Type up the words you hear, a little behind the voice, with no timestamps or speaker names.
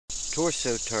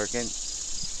torso target.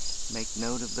 Make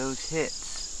note of those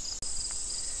hits.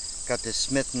 Got the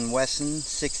Smith & Wesson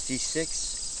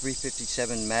 66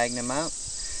 357 Magnum out.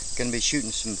 Going to be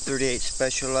shooting some 38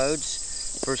 special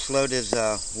loads. First load is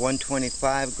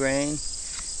 125 grain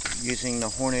using the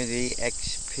Hornady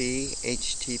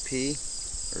HP-XTP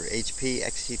or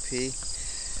HP-XTP.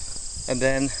 And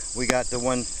then we got the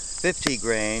 150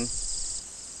 grain.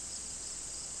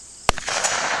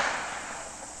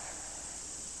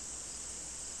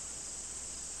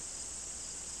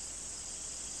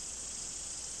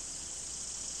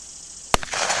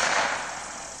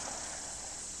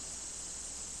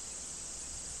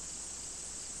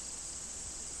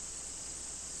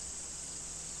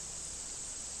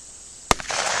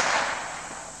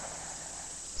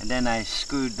 And then I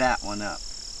screwed that one up.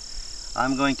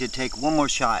 I'm going to take one more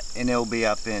shot and it'll be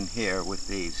up in here with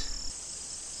these.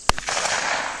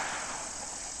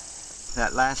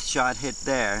 That last shot hit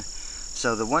there.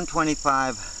 So the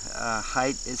 125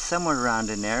 height is somewhere around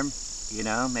in there, you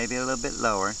know, maybe a little bit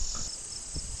lower.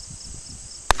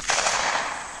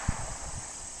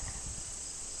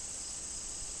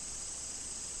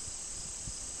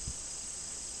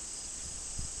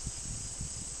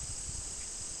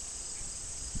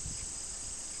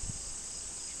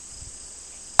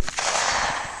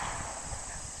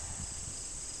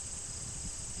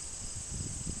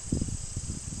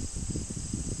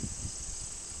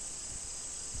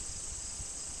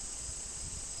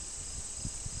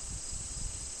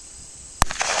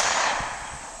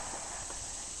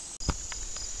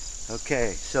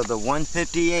 Okay, so the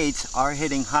 158s are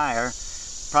hitting higher,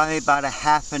 probably about a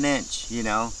 ½ an inch, you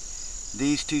know.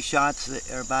 These two shots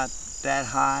are about that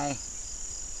high,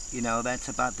 you know, that's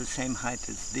about the same height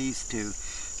as these two.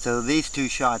 So these two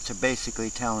shots are basically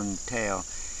telling the tale,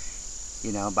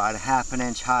 you know, about a ½ an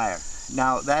inch higher.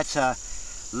 Now that's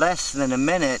less than a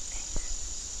minute,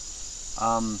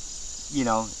 you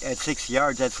know, at 60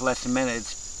 yards that's less than a minute.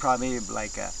 It's probably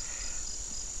like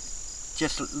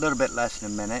just a little bit less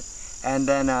than a minute. And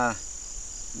then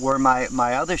where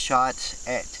my other shots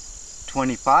at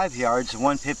 25 yards, the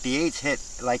 158s hit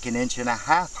like an inch and a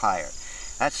half higher.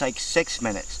 That's like 6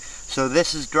 minutes. So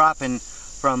this is dropping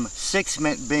from 6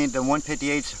 minutes, being the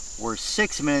 158s were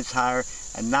 6 minutes higher,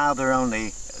 and now they're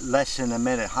only less than a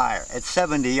minute higher. At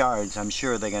 70 yards, I'm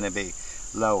sure they're going to be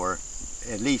lower,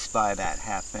 at least by that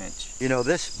 ½ inch. You know,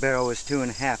 this barrel is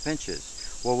 2½ inches.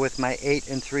 Well, with my 8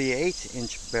 3/8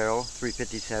 inch barrel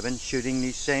 357 shooting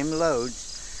these same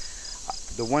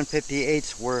loads, the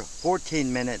 158s were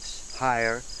 14 minutes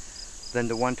higher than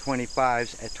the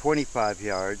 125s at 25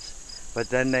 yards, but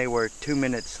then they were 2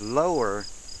 minutes lower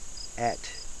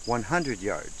at 100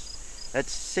 yards.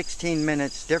 That's 16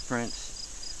 minutes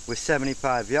difference with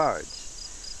 75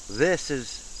 yards. This is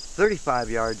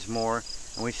 35 yards more,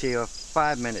 and we see a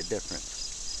 5-minute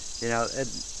difference.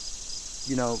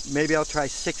 You know, maybe I'll try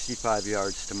 65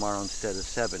 yards tomorrow instead of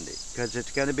 70, because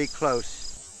it's going to be close.